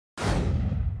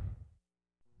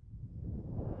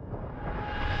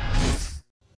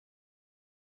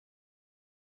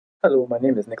Hello, my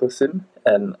name is Nicholas Sim,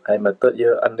 and I'm a third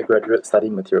year undergraduate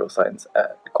studying material science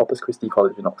at Corpus Christi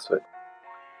College in Oxford.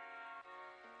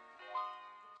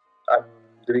 I'm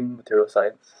doing material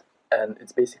science, and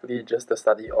it's basically just the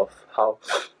study of how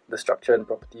the structure and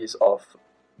properties of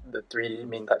the three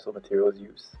main types of materials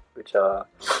used, which are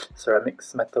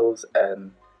ceramics, metals,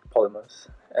 and polymers,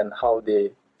 and how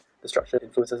the structure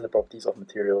influences the properties of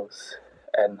materials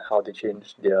and how they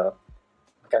change their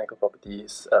mechanical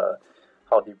properties,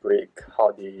 how they break, how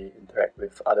they interact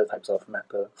with other types of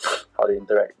matter, how they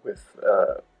interact with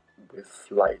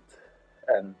light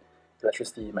and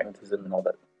electricity, magnetism, and all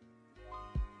that.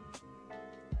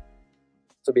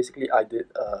 So basically, I did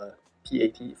a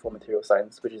PAT for material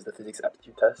science, which is the physics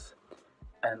aptitude test,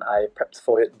 and I prepped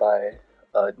for it by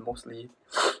mostly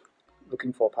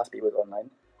looking for past papers online.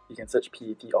 You can search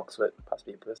PAT Oxford past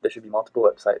papers. There should be multiple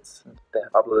websites that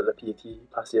have uploaded the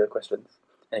PAT past year questions,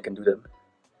 and you can do them.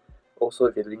 Also,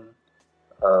 if you're doing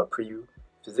pre-U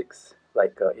physics,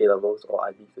 like A levels or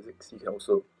IB physics, you can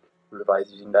also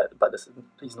revise using that. But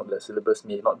please note that syllabus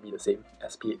may not be the same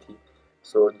as PAT,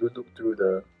 so do look through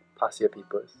the past year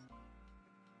papers.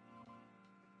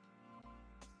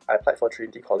 I applied for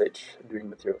Trinity College doing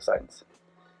material science,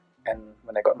 and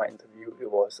when I got my interview,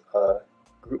 it was a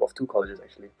group of two colleges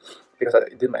actually, because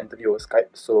I did my interview over Skype,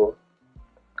 so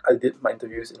I did my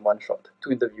interviews in one shot. Two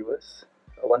interviewers,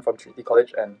 one from Trinity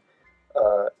College and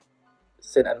uh,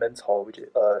 St. Edmund's Hall, which is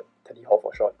Teddy Hall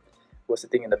for short, was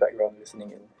sitting in the background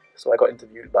listening in. So I got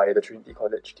interviewed by the Trinity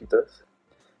College tutors,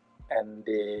 and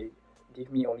they gave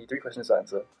me only three questions to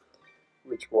answer,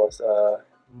 which was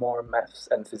more maths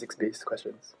and physics based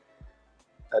questions.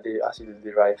 They asked you to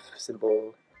derive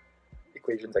simple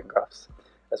equations and graphs,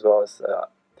 as well as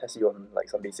test you on like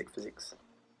some basic physics.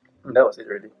 And that was it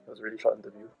really. It was a really short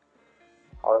interview.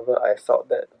 However, I felt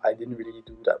that I didn't really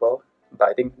do that well, but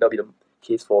I think that'll be the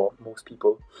case for most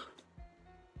people.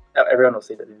 Everyone will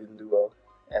say that they didn't do well,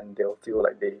 and they'll feel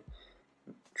like they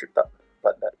tripped up.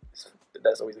 But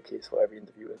that's always the case for every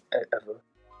interview ever.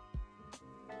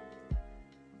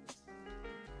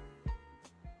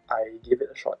 I gave it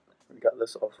a shot,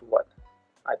 regardless of what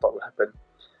I thought would happen,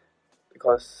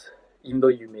 because even though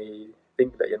you may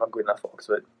think that you're not good enough for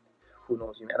Oxford, who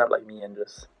knows? You may end up like me and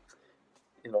just,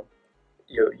 you know,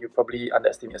 you probably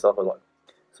underestimate yourself a lot.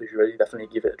 So you should really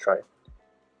definitely give it a try.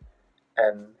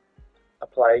 And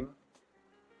applying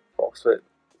for Oxford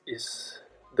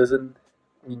doesn't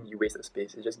mean you wasted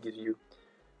space. It just gives you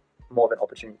more of an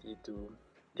opportunity to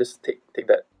just take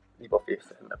that leap of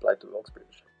faith and apply to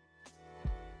Oxbridge.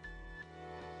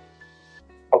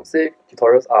 I would say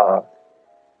tutorials are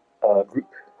group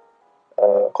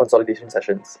consolidation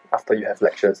sessions after you have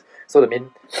lectures. So the main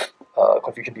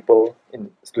confusion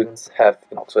students have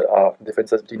in Oxford are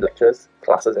differences between lectures,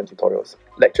 classes, and tutorials.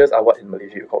 Lectures are what in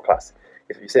Malaysia you call class.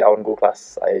 If you say I want to go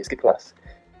class, I skip class.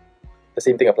 The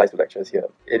same thing applies to lectures here.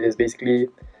 It is basically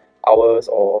hours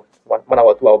or 1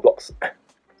 hour, 2 hour blocks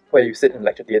where you sit in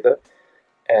lecture theatre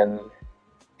and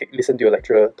listen to your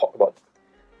lecturer talk about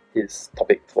his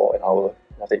topic for an hour.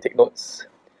 And after you take notes,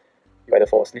 you either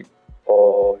fall asleep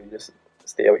or you just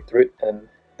stay awake through it, and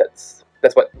that's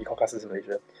what we call classes in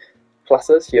Malaysia.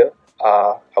 Classes here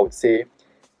are, I would say,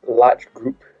 large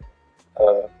group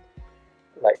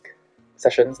like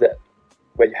sessions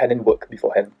where you hand in work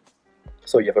beforehand.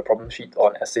 So you have a problem sheet or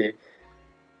an essay,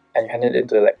 and you hand it in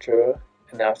to the lecturer,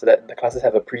 and then after that, the classes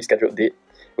have a pre-scheduled date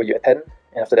where you attend,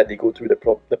 and after that, they go through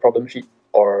the problem sheet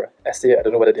or essay. I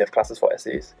don't know whether they have classes for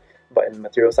essays, but in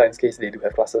material science case, they do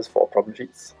have classes for problem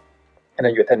sheets. And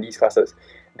then you attend these classes.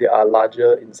 They are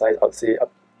larger in size, I would say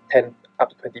up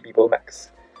to 20 people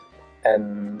max.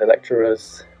 And the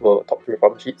lecturers will talk through the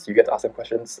problem sheets. You get to ask them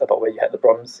questions about where you had the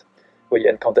problems, where you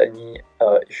encountered any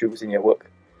issues in your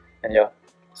work. And yeah,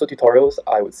 so tutorials,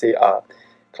 I would say, are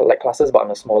like classes but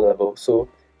on a smaller level. So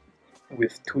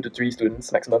with 2 to 3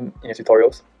 students maximum in your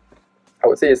tutorials, I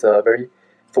would say it's a very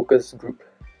focused group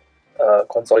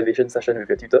consolidation session with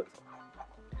your tutor,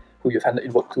 who you've handed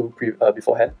in work to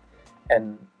beforehand,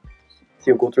 and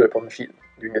he'll go through the problem sheet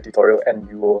during the tutorial, and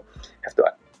you will have to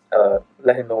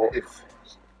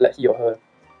let he or her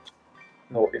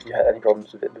know if you had any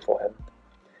problems with it beforehand.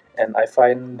 And I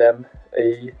find them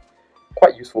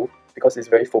quite useful because it's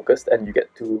very focused, and you get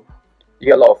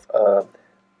a lot of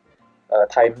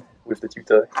time with the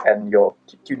tutor and your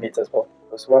tutemates as well.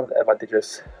 So one of the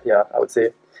advantages, yeah, I would say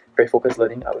very focused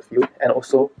learning, I would feel, and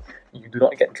also you do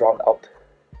not get drowned out.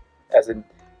 As in,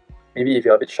 maybe if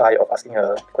you're a bit shy of asking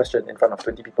a question in front of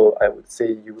 20 people, I would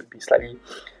say you would be slightly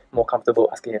more comfortable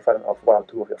asking in front of 1 or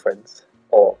 2 of your friends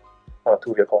or 1 or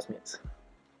 2 of your classmates.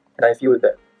 And I feel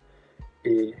that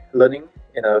learning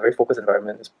in a very focused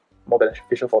environment is more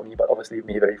beneficial for me, but obviously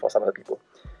may vary for some other people.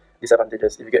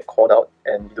 Disadvantages: if you get called out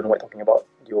and you don't know what you're talking about,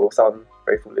 you'll sound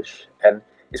very foolish, and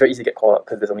it's very easy to get called out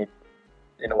because there's only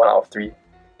 1 out of 3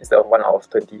 instead of 1 out of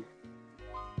 20.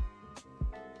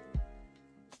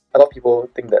 A lot of people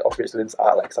think that Oxford students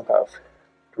are like some kind of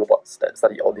robots that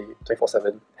study all day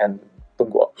 24/7 and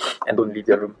don't go out and don't leave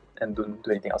their room and don't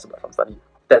do anything else apart from study.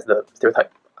 That's the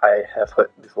stereotype I have heard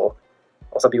before,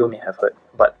 or some people may have heard,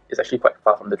 but it's actually quite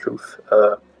far from the truth.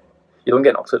 You don't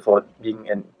get in Oxford for being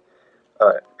an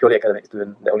purely academic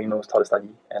student that only knows how to study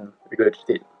and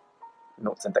regurgitate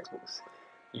notes and textbooks.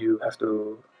 You have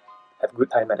to have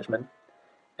good time management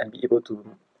and be able to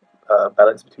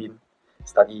balance between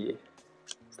studying,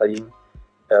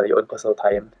 your own personal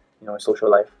time, social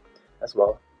life as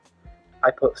well.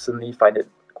 I personally find it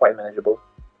quite manageable,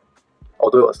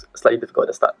 although it was slightly difficult at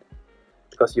the start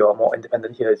because you're more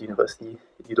independent here at university.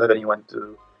 You don't have anyone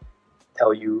to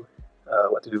tell you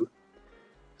what to do.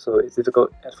 So it's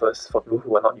difficult at first for people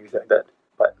who are not usually like that.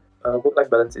 But work-life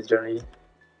balance is generally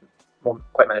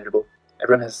quite manageable.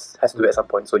 Everyone has to do it at some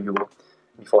point, so you will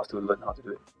be forced to learn how to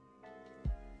do it.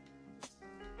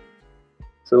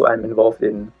 So I'm involved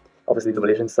in, obviously, the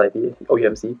Malaysian Society,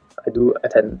 OUMC. I do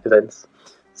attend events,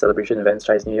 celebration events,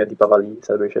 Chinese New Year, Deepavali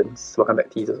celebrations, welcome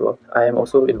back teas as well. I am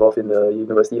also involved in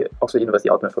the Oxford University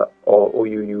Ultimate Club, or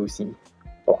OUUC,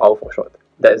 or OUL for short.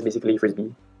 That is basically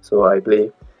Frisbee. So I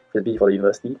play Frisbee for the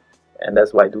university, and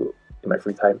that's what I do in my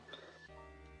free time.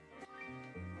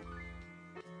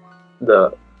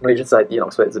 The Malaysian Society in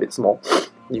Oxford is a bit small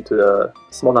due to the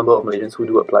small number of Malaysians who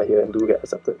do apply here and do get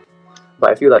accepted.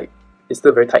 But I feel like it's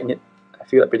still very tight-knit. I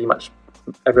feel like pretty much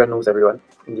everyone knows everyone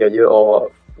in their year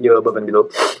or year above and below,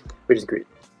 which is great.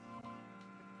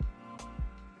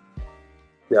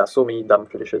 There are so many dumb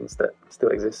traditions that still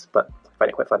exist, but I find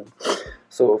it quite funny.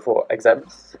 So for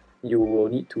exams, you will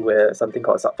need to wear something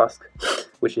called a subfask,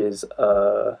 which is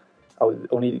I can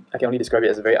only describe it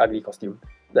as a very ugly costume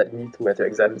that you need to wear to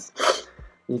exams.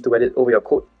 You need to wear it over your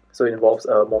coat, so it involves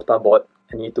a mortarboard,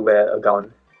 and you need to wear a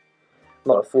gown.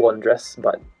 Not a full-on dress,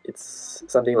 but it's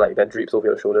something like that drapes over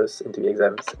your shoulders into the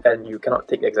exams, and you cannot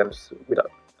take exams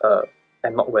without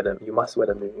and not wear them. You must wear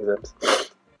them during exams.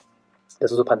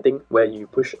 There's also punting, where you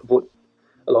push a boat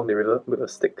along the river with a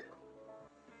stick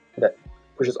that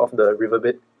pushes off the river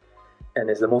bed, and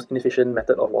is the most inefficient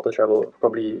method of water travel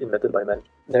probably invented by man.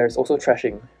 There's also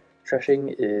trashing.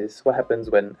 Trashing is what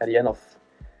happens when at the end of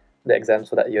the exams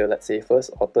for that year, let's say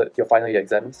first or third, your final year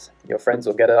exams, your friends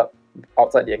will gather up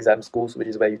outside the exam schools, which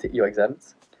is where you take your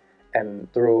exams,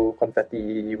 and throw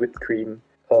confetti, whipped cream,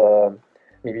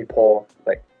 maybe pour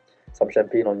like some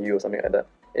champagne on you or something like that.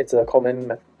 It's a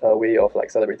common way of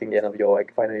like celebrating the end of your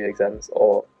final year exams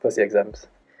or first year exams,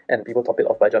 and people top it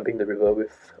off by jumping the river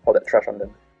with all that trash on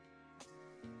them.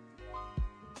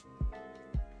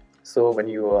 So when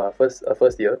you are first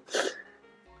year,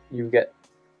 you get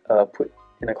put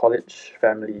in a college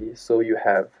family. So you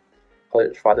have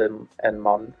college father and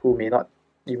mom who may not.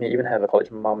 You may even have a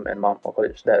college mom and mom, or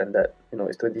college dad and dad.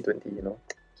 It's 2020.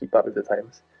 Keep up with the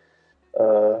times.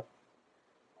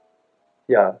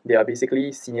 Yeah, they are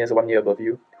basically seniors 1 year above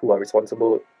you who are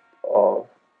responsible or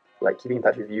like keeping in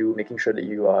touch with you, making sure that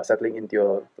you are settling into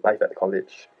your life at the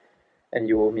college. And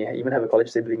you may even have a college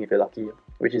sibling if you're lucky,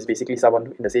 which is basically someone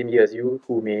in the same year as you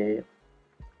who may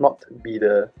not be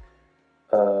the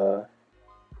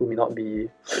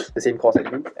same course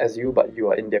as you, but you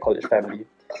are in their college family.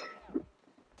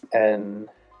 And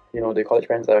the college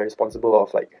parents are responsible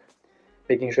of like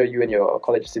making sure you and your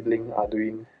college sibling are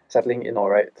settling in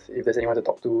alright. If there's anyone to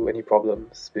talk to, any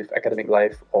problems with academic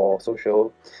life or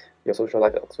your social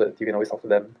life at Oxford, you can always talk to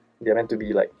them. They're meant to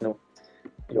be like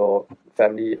your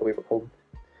family away from home.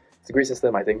 It's a great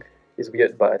system, I think. It's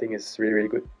weird, but I think it's really, really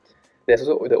good. There's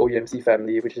also the OUMC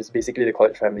family, which is basically the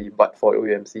college family, but for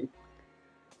OUMC.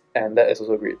 And that is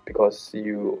also great because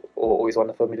you always want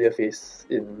a familiar face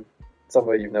in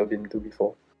somewhere you've never been to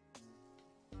before.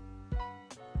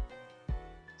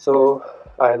 So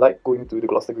I like going to the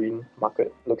Gloucester Green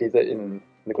Market, located in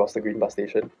the Gloucester Green bus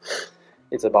station.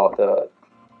 It's about a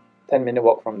 10-minute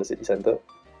walk from the city centre.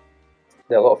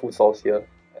 There are a lot of food stalls here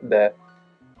and there,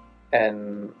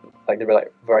 and like the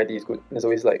variety is good. There's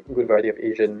always like good variety of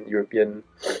Asian, European,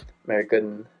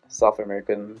 American, South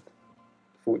American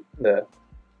food there,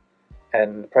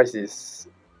 and the price is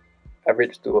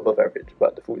average to above average,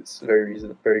 but the food is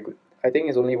very good. I think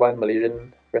there's only one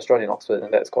Malaysian restaurant in Oxford,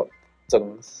 and that's called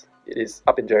Zeng's. It is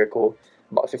up in Jericho,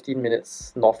 about 15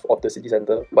 minutes north of the city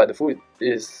centre, but the food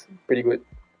is pretty good,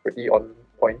 pretty on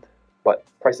point, but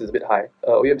price is a bit high.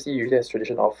 OUMC usually has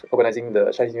tradition of organising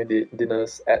the Chinese New Year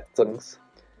dinners at Zeng's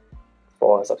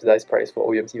for a subsidized price for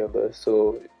OUMC members,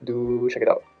 so do check it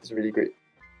out. It's really great.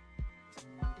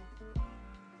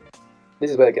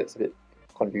 This is where it gets a bit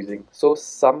confusing. So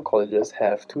some colleges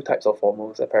have two types of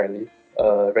formals apparently.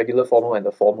 Regular formal and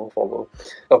the formal.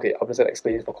 Okay, I'm just gonna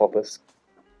explain it for Corpus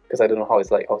because I don't know how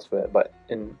it's like elsewhere. But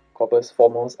in Corpus,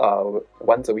 formals are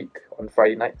once a week on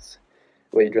Friday nights,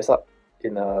 where you dress up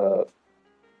in a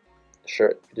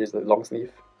shirt, which is the long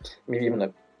sleeve, maybe even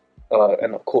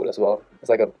a coat as well. It's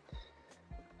like a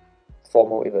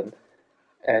formal event,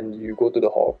 and you go to the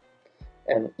hall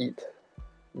and eat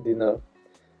dinner,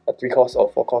 a 3-course or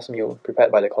 4-course meal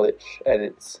prepared by the college, and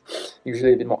it's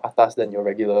usually a bit more atas than your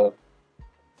regular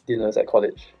dinners at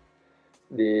college.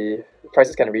 The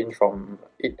prices can range from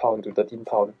 £8 to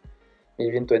 £13, maybe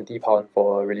even £20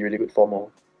 for a really, really good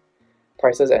formal.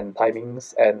 Prices and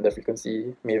timings and the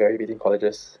frequency may vary between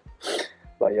colleges,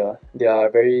 but yeah, they are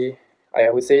very, I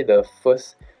would say the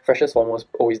freshest formal is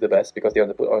always the best because they want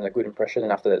to put on a good impression,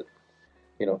 and after that,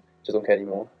 just don't care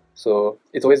anymore. So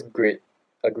it's always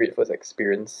a great first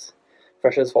experience.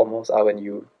 Freshest formals are when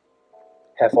you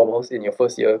have formals in your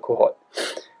first year cohort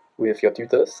with your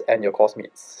tutors and your course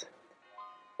mates,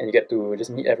 and you get to just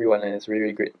meet everyone, and it's really,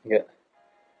 really great. You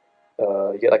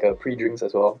get like a pre-drinks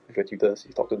as well with your tutors.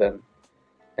 You talk to them,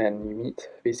 and you meet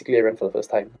basically everyone for the first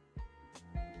time.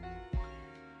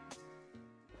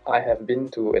 I have been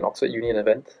to an Oxford Union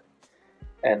event,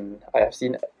 and I have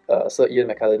seen Sir Ian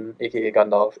McKellen, aka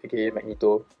Gandalf, aka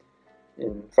Magneto,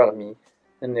 in front of me,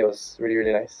 and it was really,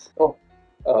 really nice. Oh,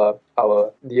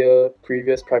 our dear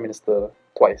previous Prime Minister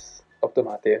twice, Dr.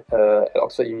 Mahathir, at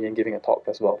Oxford Union giving a talk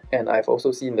as well. And I've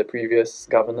also seen the previous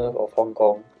Governor of Hong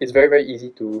Kong. It's very, very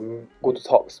easy to go to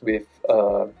talks with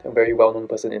a very well-known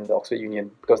person in the Oxford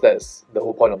Union, because that's the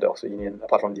whole point of the Oxford Union,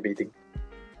 apart from debating.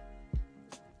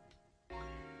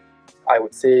 I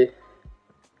would say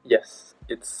yes,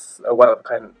 it's a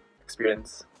one-of-a-kind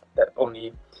experience that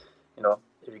only,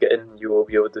 if you get in, you will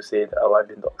be able to say that, oh, I've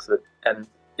been to Oxford. And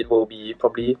it will be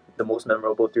probably the most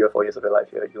memorable 3 or 4 years of your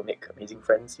life here. You'll make amazing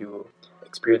friends, you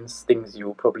experience things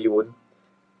you probably won't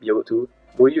be able to.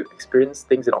 Will you experience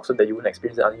things in Oxford that you wouldn't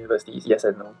experience in other universities? Yes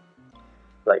and no.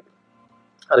 Like,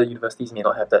 other universities may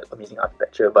not have that amazing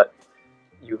architecture, but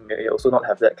you may also not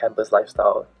have that campus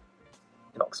lifestyle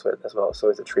in Oxford as well, so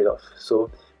it's a trade-off.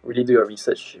 So really do your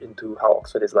research into how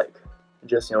Oxford is like.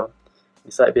 Just,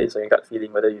 decide based on your gut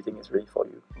feeling whether you think it's really for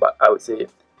you. But I would say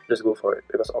just go for it,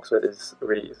 because Oxford is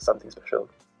really something special.